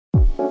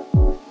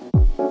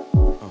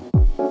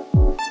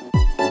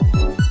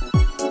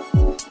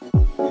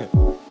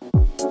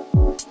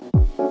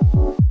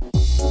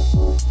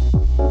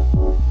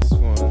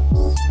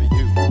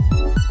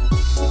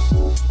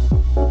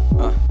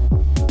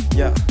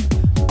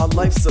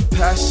life's a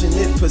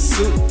passionate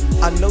pursuit.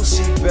 I know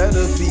she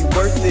better be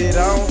worth it.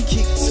 I don't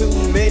keep too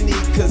many,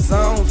 cause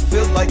I don't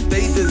feel like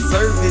they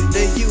deserve it.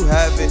 There you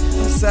have it,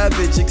 I'm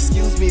savage,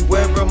 excuse me,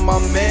 where are my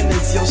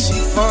manners? Yo, she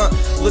fine,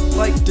 look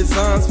like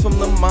designs from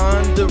the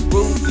mind of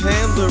Ruth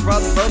Handler. I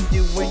love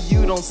you when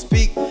you don't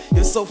speak,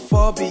 you're so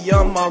far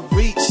beyond my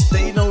reach.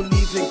 They don't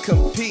even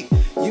compete,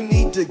 you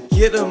need to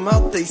get them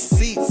out they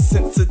seats.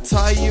 Since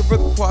attire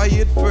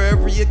required for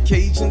every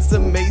occasion's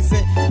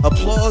amazing,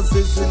 applause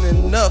isn't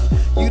enough,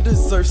 you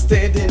deserve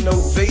standing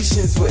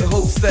ovations. With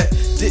hopes that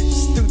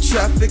dips through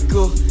traffic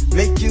will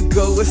make you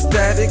go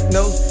ecstatic.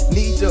 No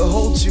need to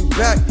hold you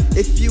back,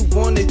 if you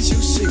want it you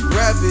should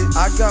grab it.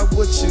 I got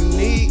what you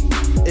need,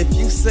 if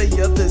you say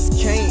others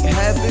can't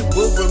have it,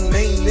 we'll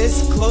remain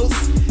this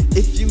close.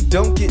 If you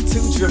don't get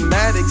too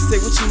dramatic, say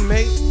what you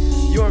make.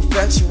 Your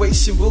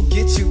infatuation will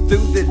get you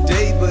through the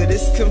day, but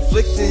it's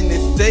conflicting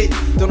if they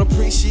don't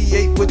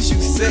appreciate what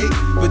you say.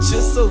 But you're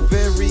so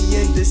very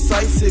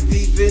indecisive,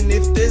 even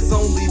if there's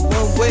only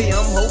one way.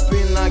 I'm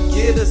hoping I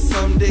get her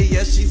someday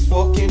as she's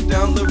walking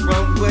down the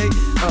runway.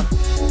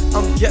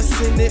 I'm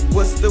guessing it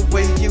was the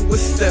way you were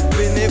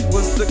stepping, it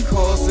was the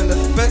cause and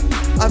effect.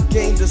 I've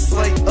gained a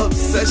slight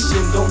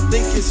obsession, don't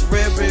think it's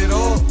rare at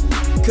all,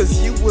 cause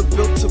you were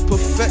built to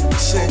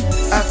perfection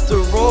after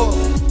all.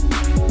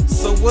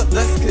 So what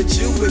less could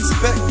you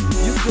expect?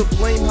 You could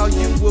blame how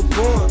you were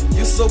born,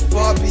 you're so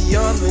far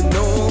beyond the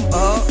norm.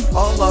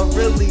 All I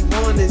really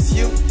want is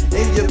you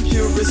in your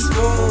purest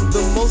form.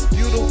 The most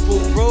beautiful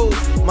rose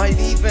might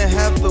even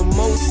have the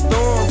most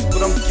storms,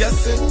 but I'm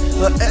guessing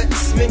the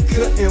X-Men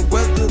couldn't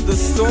weather the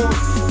storm.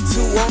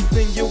 Too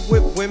often you're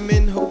with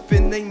women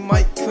hoping they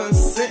might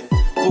consent.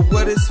 For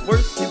what it's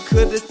worth, you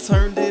could've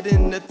turned it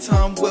into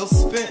time well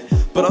spent.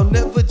 But I'll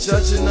never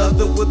judge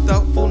another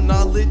without full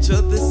knowledge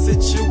of the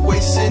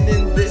situation.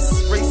 In this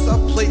race I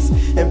place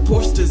in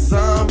Porsche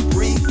design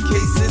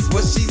briefcases.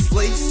 What she's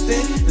laced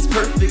in is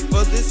perfect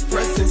for this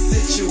present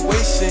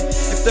situation.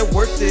 If they're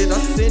worth it, I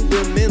send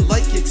them in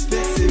like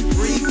expensive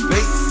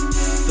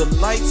rebates. The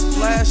lights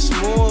flash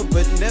more,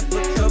 but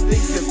never cover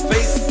your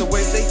face. The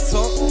way they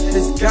talk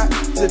has got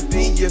to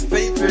be your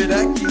favorite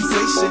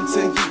accusation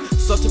to you.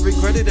 Start to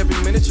regret it every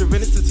minute you're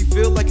in it, since you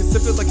feel like it's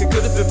simple, like it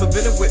could have been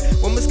prevented with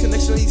one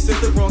misconnection. You sent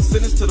the wrong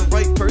sentence to the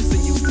right person,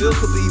 you still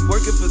could be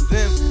working for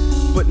them.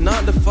 But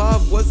 9 to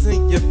 5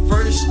 wasn't your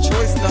first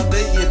choice, now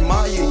they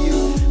admire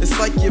you. It's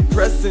like your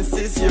presence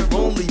is your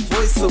only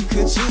voice, so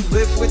could you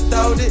live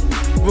without it?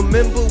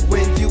 Remember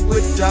when you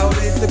were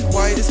doubted, the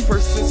quietest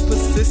person's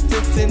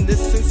persistence in this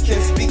sense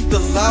can speak the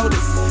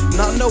loudest.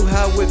 Now I know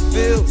how it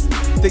feels,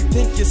 they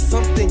think you're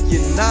something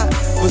you're not,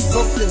 but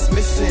something's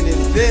missing in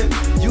them.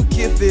 You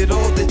give it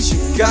all that you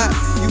got,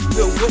 you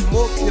feel what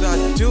more could I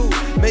do?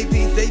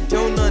 Maybe they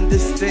don't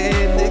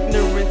understand,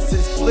 ignorance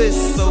is bliss,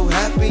 so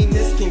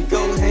happiness can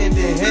go hand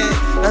in hand.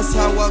 That's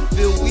how I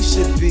feel we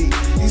should be.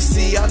 You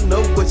see, I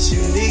know what you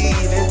need,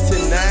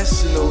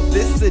 international.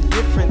 This a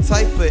different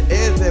type of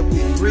air that we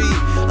breathe.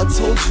 I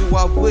told you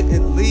I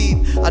wouldn't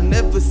leave, I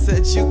never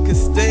said you could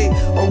stay.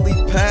 Only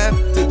path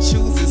to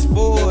choose is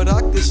forward,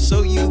 I could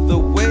show you the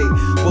way.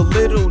 Well,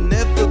 it'll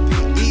never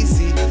be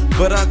easy,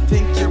 but I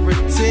think you're a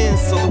 10.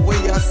 So the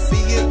way I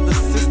see it, the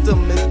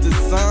system is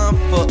designed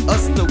for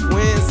us to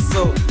win.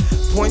 So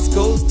points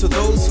goes to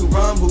those who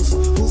rhyme,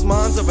 whose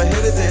minds are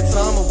ahead of their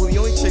time. Or we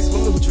only chase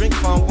women who drink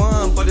fine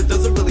wine, but it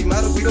doesn't really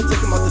matter, we don't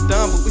take them out the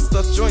dime. But we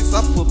stuff joints,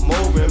 I put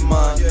more in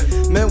mine.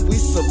 Man, we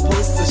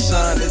supposed to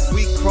shine as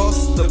we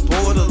cross the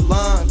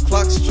borderline.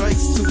 Clock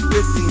strikes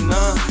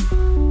 2:59.